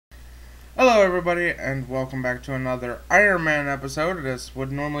Hello everybody and welcome back to another Iron Man episode. This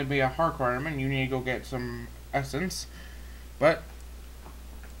would normally be a hardcore Iron Man. You need to go get some essence. But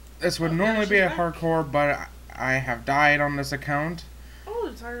this would normally be a hardcore, but I have died on this account. Oh,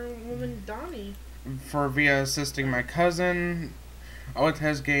 it's Iron Woman Donnie. Via assisting my cousin with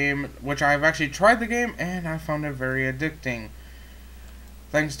his game, which I've actually tried the game and I found it very addicting.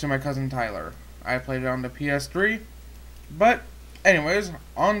 Thanks to my cousin Tyler. I played it on the PS3, but anyways,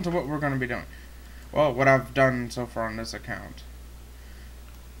 on to what we're going to be doing. Well, what I've done so far on this account.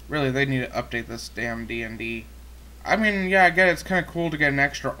 Really, they need to update this damn D&D. I mean, yeah, I get it's kind of cool to get an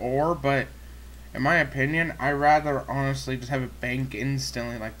extra ore, but in my opinion, I'd rather honestly just have it bank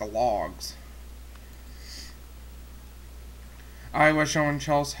instantly like the logs. I was showing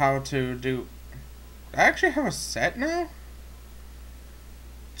Chelsea how to do... I actually have a set now?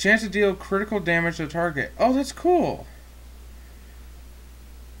 Chance to deal critical damage to the target. Oh, that's cool.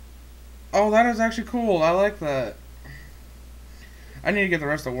 Oh, that is actually cool. I like that. I need to get the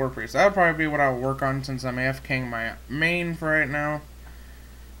rest of the War Priest. That'll probably be what I'll work on since I'm AFKing my main for right now.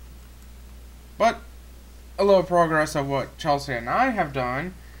 But a little progress of what Chelsea and I have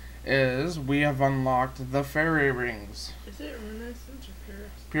done is we have unlocked the fairy rings. Is it Renaissance or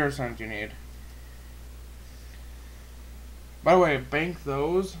Purist? Pure Sense you need. By the way, bank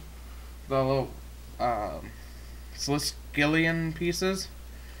those, the little Sliskillian pieces,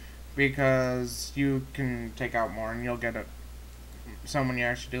 because you can take out more and you'll get it some when you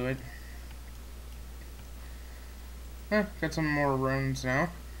actually do it. Got some more runes now.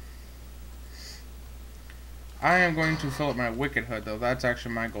 I am going to fill up my Wicked Hood though. That's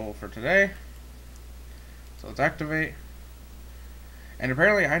actually my goal for today. So let's activate. And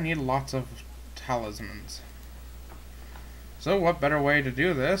apparently I need lots of talismans. So what better way to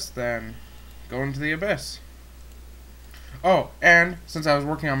do this than go into the abyss? Oh, and since I was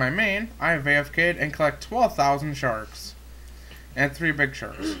working on my main, I have AFK'd and collect 12,000 sharks. And 3 big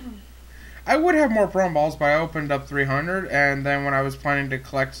sharks. I would have more prawn balls, but I opened up 300, and then when I was planning to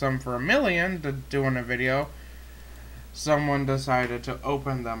collect some for 1,000,000 to do in a video, someone decided to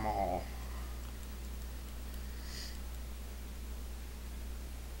open them all.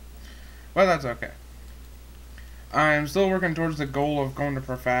 But that's okay. I'm still working towards the goal of going to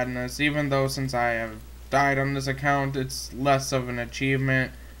Profatness, even though since I have died on this account, it's less of an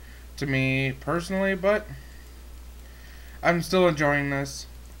achievement to me personally, but I'm still enjoying this.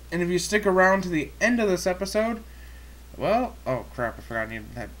 And if you stick around to the end of this episode, well, oh crap, I forgot I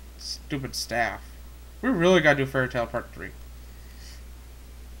needed that stupid staff. We really gotta do Fairy Tale Part 3.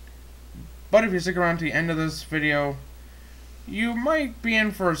 But if you stick around to the end of this video, you might be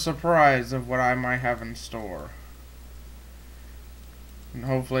in for a surprise of what I might have in store. And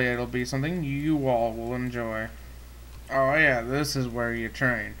hopefully it'll be something you all will enjoy. Oh yeah, this is where you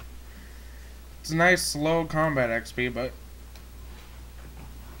train. It's a nice slow combat XP, but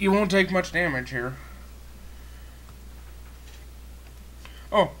you won't take much damage here.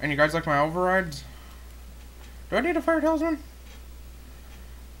 Oh, and you guys like my overrides? Do I need a fire talisman?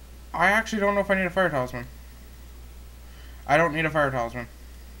 I actually don't know if I need a fire talisman. I don't need a fire talisman.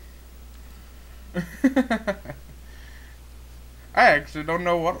 I actually don't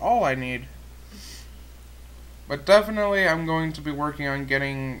know what all I need. But definitely I'm going to be working on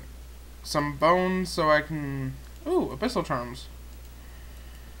getting some bones so I can... Ooh, abyssal charms.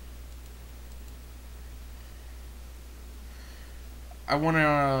 I want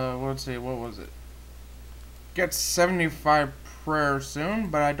to, let's see, what was it? Get 75 prayers soon,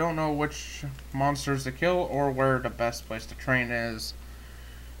 but I don't know which monsters to kill or where the best place to train is.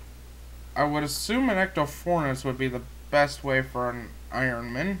 I would assume an Ectophorus would be the best way for an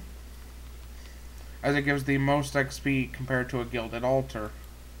Ironman, as it gives the most XP compared to a Gilded Altar.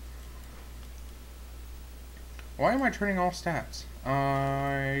 Why am I training all stats?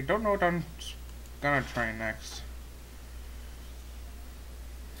 I don't know what I'm gonna train next.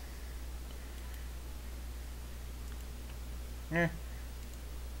 Eh.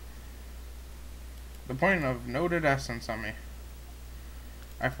 The point of noted essence on me.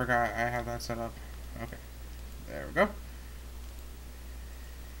 I forgot I have that set up. Okay. There we go.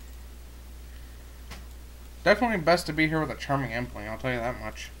 Definitely best to be here with a charming Impling, I'll tell you that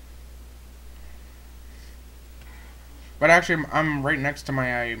much. But actually, I'm right next to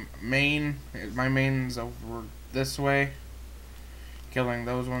my main. My main's over this way. Killing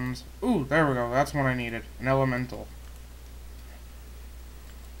those ones. Ooh, there we go. That's one I needed. An elemental.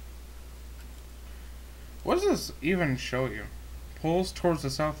 What does this even show you? Pulls towards the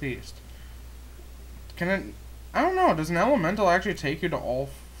southeast. Can it... I don't know. Does an elemental actually take you to all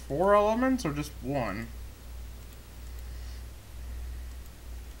 4 elements or just one?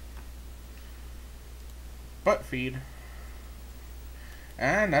 butt feed.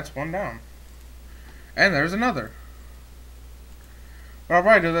 And that's one down. And there's another. But I'll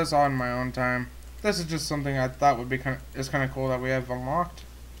probably do this on my own time. This is just something I thought would be kind of cool that we have unlocked.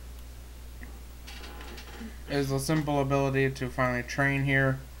 Is the simple ability to finally train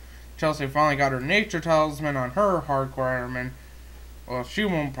here. Chelsea finally got her nature talisman on her hardcore Ironman. Well, she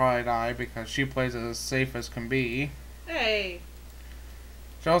won't probably die because she plays it as safe as can be. Hey.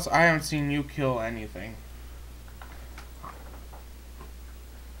 Chelsea, I haven't seen you kill anything.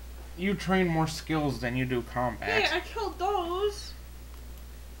 You train more skills than you do combat. Hey, I killed those.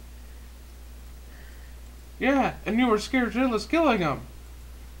 Yeah, and you were scared shitless killing them.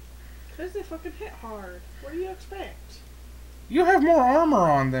 Because they fucking hit hard. What do you expect? You have more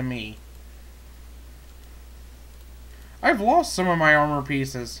armor on than me. I've lost some of my armor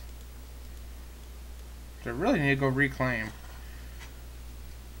pieces, which I really need to go reclaim.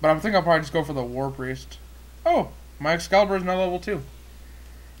 But I think I'll probably just go for the War Priest. Oh, my Excalibur is now level 2.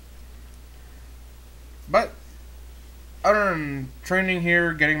 But other than training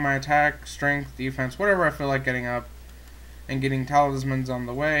here, getting my attack, strength, defense, whatever I feel like getting up, and getting talismans on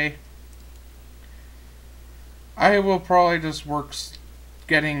the way, I will probably just work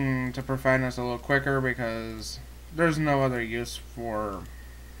getting to profoundness a little quicker because there's no other use for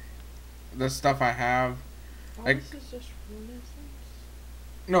the stuff I have. All Like, this is just rune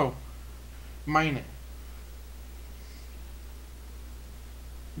essence? no, mining.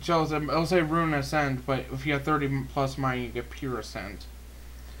 It'll say Rune Ascent, but if you have 30 plus mine, you get Pure Ascent.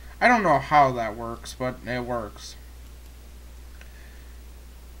 I don't know how that works, but it works.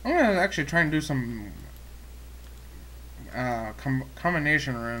 I'm gonna actually try and do some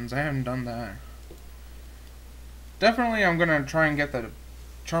combination runes. I haven't done that. Definitely, I'm gonna try and get the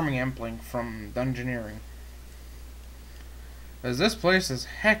Charming Implink from Dungeoneering. Because this place is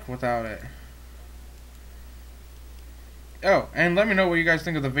heck without it. Oh, and let me know what you guys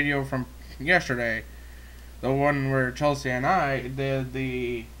think of the video from yesterday. The one where Chelsea and I did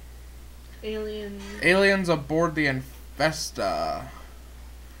the aliens aboard the Infesta.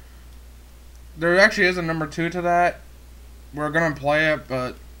 There actually is a number 2 to that. We're gonna play it,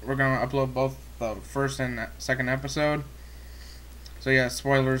 but we're gonna upload both the first and second episode. So yeah,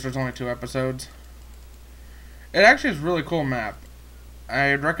 spoilers, there's only 2 episodes. It actually is a really cool map.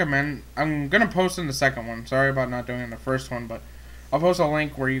 I'd recommend, I'm going to post in the second one. Sorry about not doing it in the first one, but I'll post a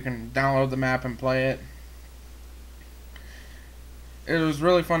link where you can download the map and play it. It was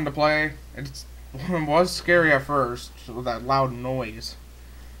really fun to play. It was scary at first with that loud noise.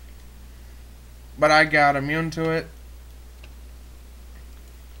 But I got immune to it.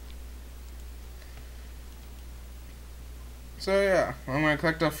 So yeah, I'm going to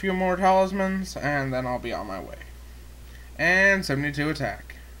collect a few more talismans and then I'll be on my way. And 72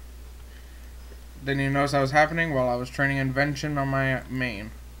 attack. Didn't even notice that was happening while I was training Invention on my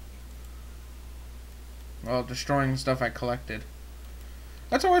main. Well, destroying stuff I collected.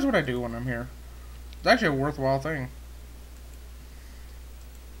 That's always what I do when I'm here. It's actually a worthwhile thing.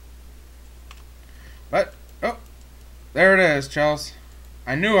 But, oh, there it is, Chels.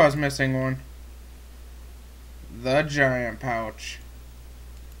 I knew I was missing one. The giant pouch.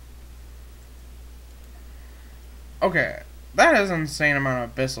 Okay, that is an insane amount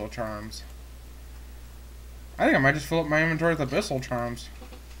of abyssal charms. I think I might just fill up my inventory with abyssal charms.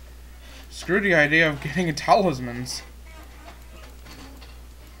 Screw the idea of getting talismans.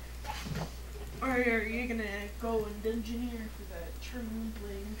 Or are you gonna go and Dungeoneer for that charming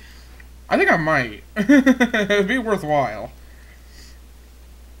bling? I think I might. It'd be worthwhile.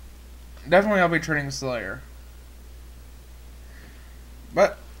 Definitely I'll be trading Slayer.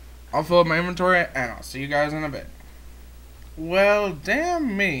 But, I'll fill up my inventory and I'll see you guys in a bit. Well,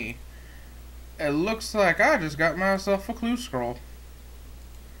 damn me. It looks like I just got myself a clue scroll.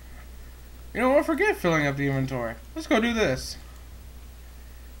 You know what? Forget filling up the inventory. Let's go do this.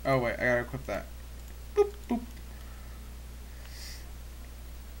 Oh wait, I gotta equip that. Boop, boop.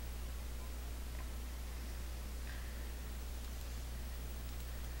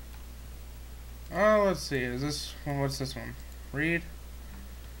 Oh, let's see. Is this what's this one? Read.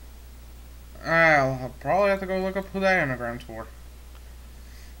 I'll probably have to go look up who that anagram's for.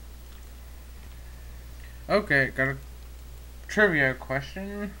 Okay, got a trivia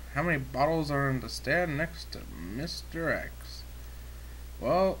question. How many bottles are in the stand next to Mr. X?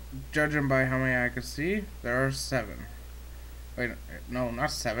 Well, judging by how many I could see, there are 7. Wait, no,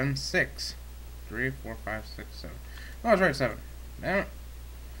 not 7, 6. 3, 4, 5, 6, 7. Oh, I was right, 7. Damn it.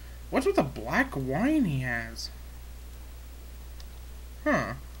 What's with the black wine he has?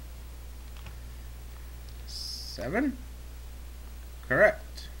 Huh. 7?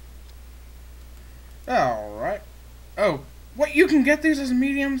 Correct. Alright. Oh, what? You can get these as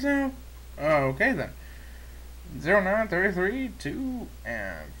mediums now? Oh, okay then. 09, 33, 2,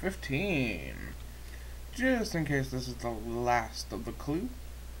 and 15. Just in case this is the last of the clue,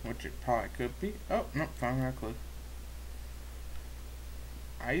 which it probably could be. Oh, nope, found that clue.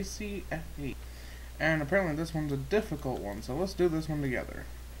 ICFE. And apparently this one's a difficult one, so let's do this one together.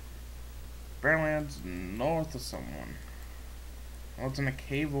 Apparently it's north of someone. Well, it's in a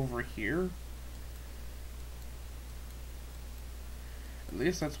cave over here. At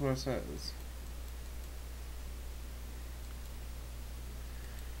least that's what it says.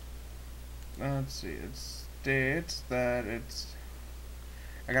 Let's see, it states that it's...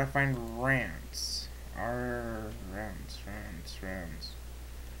 I gotta find rants. Rants.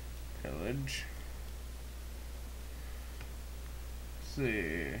 Pillage. Let's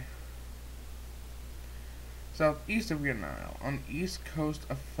see. Southeast of Nile, on the east coast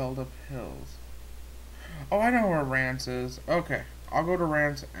of Feldup Hills. Oh, I know where Rance is. Okay, I'll go to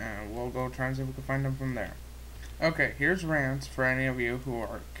Rance and we'll go try and see if we can find him from there. Okay, here's Rance for any of you who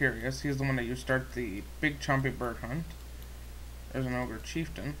are curious. He's the one that you start the big chompy bird hunt. There's an ogre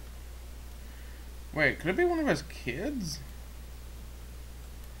chieftain. Wait, could it be one of his kids?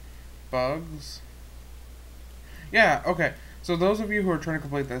 Bugs. Yeah, okay. So those of you who are trying to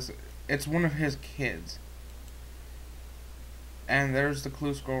complete this, it's one of his kids. And there's the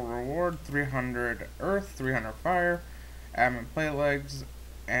clue scroll reward, 300 earth, 300 fire, admin plate legs,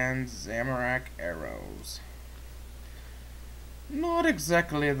 and Zamorak arrows. Not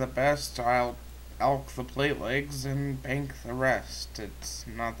exactly the best. I'll elk the plate legs and bank the rest. It's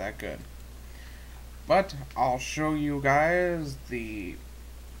not that good. But I'll show you guys the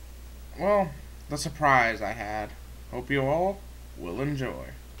surprise I had. Hope you all will enjoy.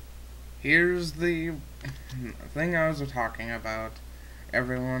 Here's the thing I was talking about,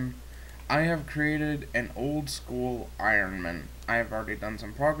 everyone. I have created an old school ironman. I have already done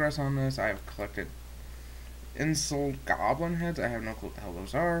some progress on this. I have collected insold goblin heads. I have no clue what the hell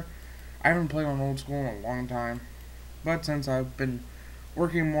those are. I haven't played on old school in a long time. But since I've been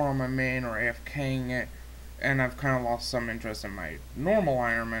working more on my main or AFKing it, and I've kind of lost some interest in my normal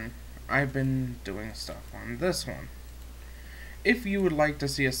ironman, I've been doing stuff on this one. If you would like to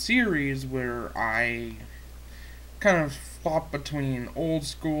see a series where I kind of flop between old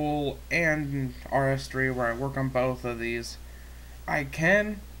school and RS3, where I work on both of these, I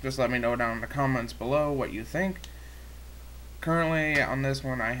can. Just let me know down in the comments below what you think. Currently on this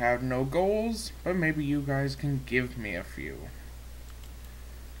one I have no goals, but maybe you guys can give me a few.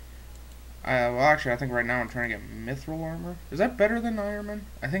 Well, actually, I think right now I'm trying to get mithril armor. Is that better than Ironman?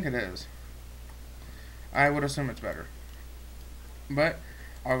 I think it is. I would assume it's better. But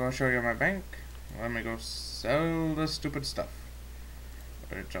I'll go show you my bank. Let me go sell this stupid stuff.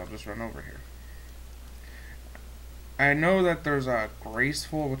 Which I'll just run over here. I know that there's a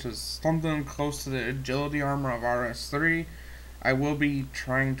graceful, which is something close to the agility armor of RS3. I will be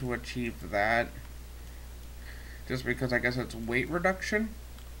trying to achieve that. Just because I guess it's weight reduction.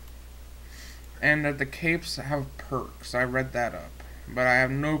 And that the capes have perks. I read that up. But I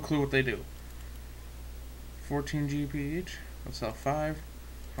have no clue what they do. 14 GP each. Let's sell 5.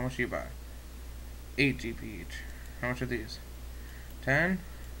 How much do you buy? 8 GP each. How much are these? 10.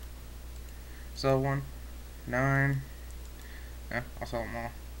 Sell 1. 9. Yeah, I'll sell them all.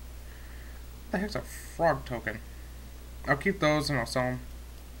 What the heck's a frog token? I'll keep those and I'll sell them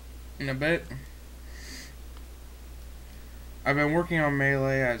in a bit. I've been working on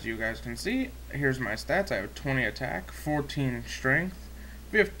melee, as you guys can see. Here's my stats. I have 20 attack, 14 strength,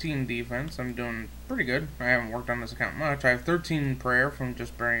 15 defense. I'm doing pretty good. I haven't worked on this account much. I have 13 prayer from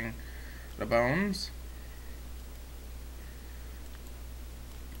just burying the bones.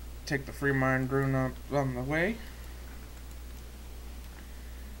 Take the free mind rune up on the way.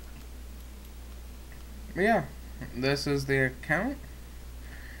 But yeah, this is the account.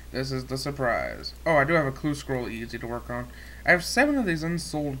 This is the surprise. Oh, I do have a clue scroll easy to work on. I have 7 of these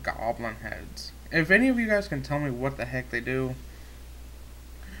unsold goblin heads. If any of you guys can tell me what the heck they do,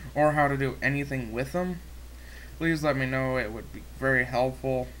 or how to do anything with them, please let me know. It would be very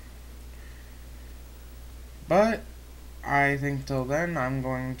helpful. But I think till then I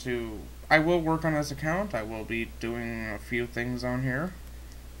will work on this account. I will be doing a few things on here.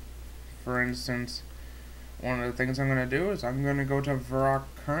 For instance, one of the things I'm going to do is I'm going to go to Varrock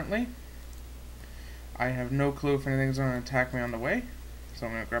currently. I have no clue if anything's going to attack me on the way. So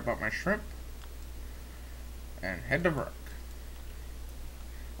I'm going to grab up my shrimp and head to Varrock.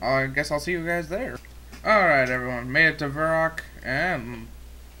 I guess I'll see you guys there. Alright everyone, made it to Varrock and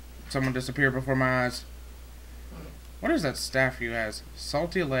someone disappeared before my eyes. What is that staff you has?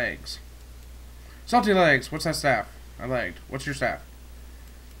 Salty legs. Salty legs, what's that staff? I lagged. What's your staff?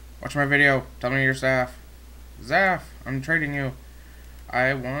 Watch my video. Tell me your staff. Zaf, I'm trading you.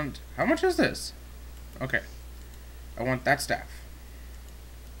 I want... How much is this? Okay. I want that staff.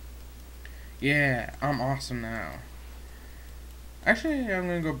 Yeah, I'm awesome now. Actually, I'm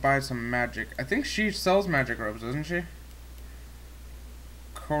gonna go buy some magic. I think she sells magic robes, doesn't she?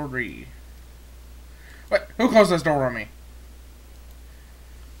 Corey. What? Who closed this door on me?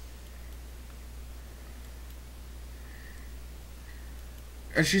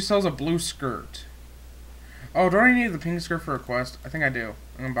 She sells a blue skirt. Oh, do I need the pink skirt for a quest? I think I do.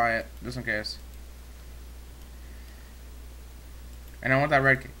 I'm gonna buy it, just in case. And I want that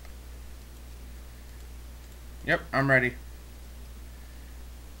red cape. Yep, I'm ready.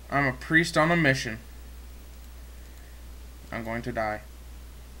 I'm a priest on a mission. I'm going to die.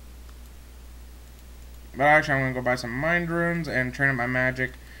 But actually, I'm going to go buy some mind runes and train up my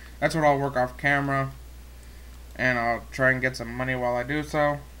magic. That's what I'll work off camera. And I'll try and get some money while I do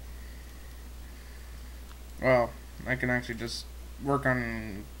so. Well, I can actually just work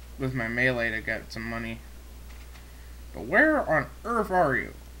on with my melee to get some money. But where on earth are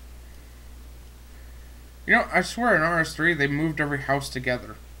you? You know, I swear in RS3 they moved every house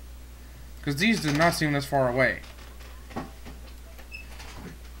together. Because these did not seem this far away.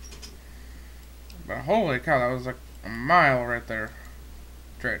 But holy cow, that was like a mile right there.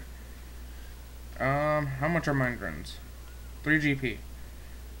 Trade. How much are mind runes? 3 GP.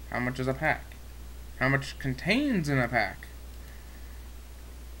 How much is a pack? How much contains in a pack?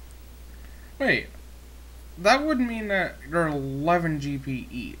 Wait. That would mean that they're 11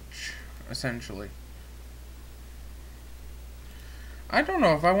 GP each, essentially. I don't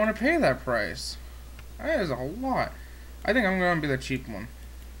know if I want to pay that price. That is a lot. I think I'm going to be the cheap one.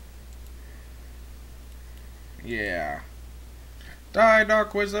 Yeah. Die,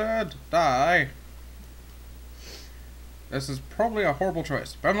 Dark Wizard! Die! This is probably a horrible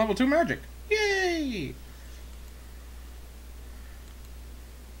choice, but I'm level 2 magic. Yay!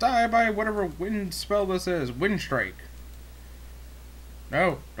 Die by whatever wind spell this is. Wind Strike.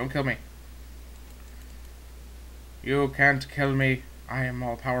 No, don't kill me. You can't kill me. I am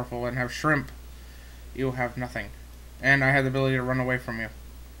all powerful and have shrimp. You have nothing. And I have the ability to run away from you.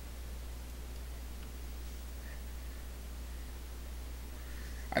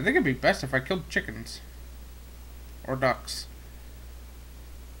 I think it'd be best if I killed chickens. Or ducks.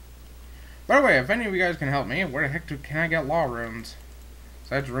 By the way, if any of you guys can help me, where the heck can I get law runes?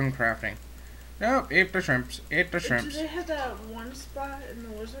 Besides rune crafting. Nope, eat the shrimps. Eat the shrimps. Do they have that one spot in the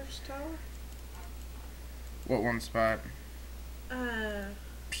wizard's tower? What one spot?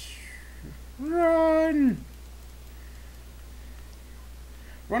 Run!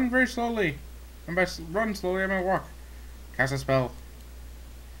 Run very slowly. And by run slowly, I mean walk. Cast a spell.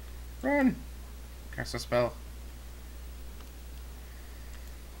 Run! Cast a spell.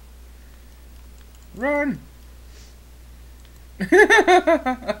 Run!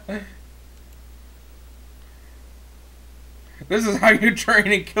 This is how you train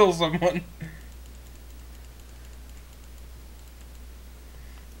and kill someone.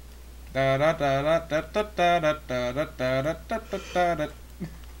 Da da da da da da da da da da da da da.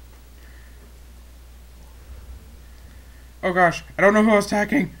 Oh gosh, I don't know who I was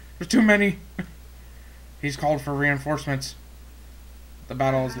attacking. There's too many. He's called for reinforcements. The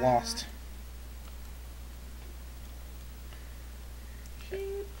battle is lost.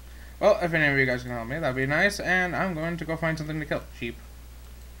 Well, if any of you guys can help me, that'd be nice. And I'm going to go find something to kill. Sheep.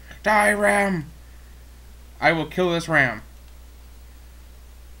 Die, ram! I will kill this ram.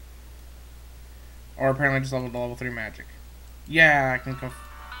 Or apparently just leveled to level 3 magic. Yeah, I can go.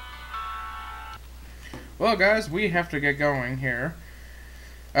 Well, guys, we have to get going here.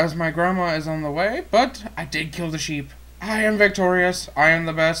 As my grandma is on the way, but I did kill the sheep. I am victorious. I am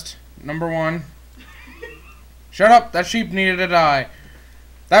the best. Number 1. Shut up! That sheep needed to die.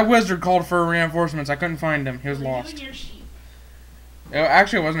 That wizard called for reinforcements. I couldn't find him. He was lost. Your sheep.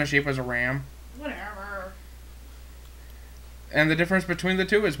 Actually, it wasn't a sheep. It was a ram. Whatever. And the difference between the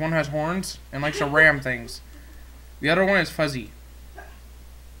two is one has horns and likes to ram things. The other one is fuzzy.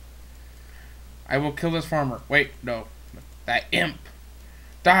 I will kill this farmer. Wait, no. That imp.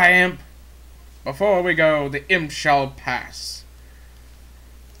 Die, imp. Before we go, the imp shall pass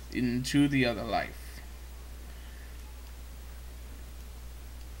into the other life.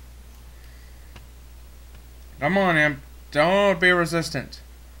 Come on, imp. Don't be resistant.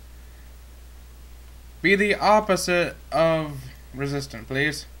 Be the opposite of resistant,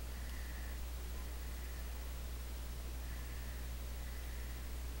 please.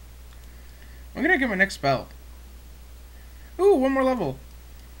 I'm gonna get my next spell. Ooh, one more level.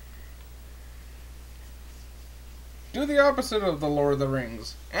 Do the opposite of the Lord of the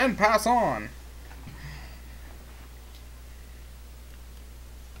Rings. And pass on.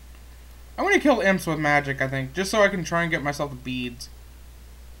 I'm gonna kill imps with magic, I think. Just so I can try and get myself the beads.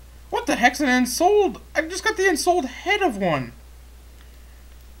 What the heck's an ensouled? I just got the ensouled head of one.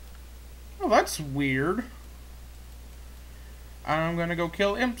 Oh, that's weird. I'm gonna go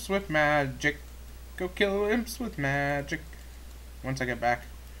kill imps with magic. Go kill imps with magic. Once I get back.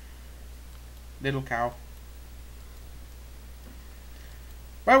 Little cow.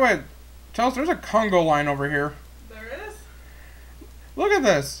 By the way, Chelsea, there's a Congo line over here. There is? Look at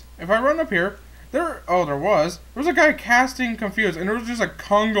this. If I run up here, there was a guy casting confused, and there was just a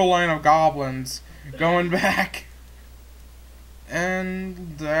Congo line of goblins going back.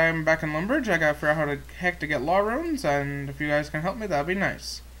 And I'm back in Lumbridge. I gotta figure out how the heck to get law runes, and if you guys can help me, that'd be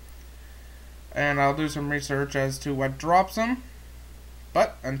nice. And I'll do some research as to what drops them.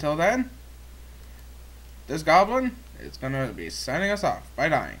 But until then, this goblin is gonna be signing us off by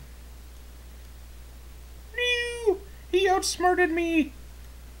dying. No! He outsmarted me!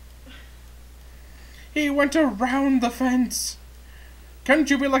 He went around the fence! Can't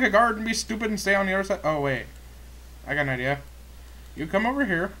you be like a guard and be stupid and stay on the other side? Oh, wait. I got an idea. You come over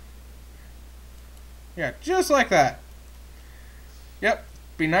here. Yeah, just like that. Yep.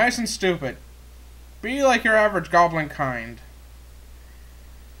 Be nice and stupid. Be like your average goblin kind.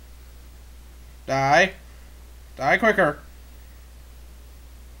 Die. Die quicker.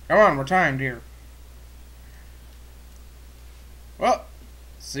 Come on, we're timed here. Well,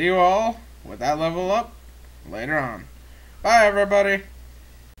 see you all with that level up later on. Bye, everybody.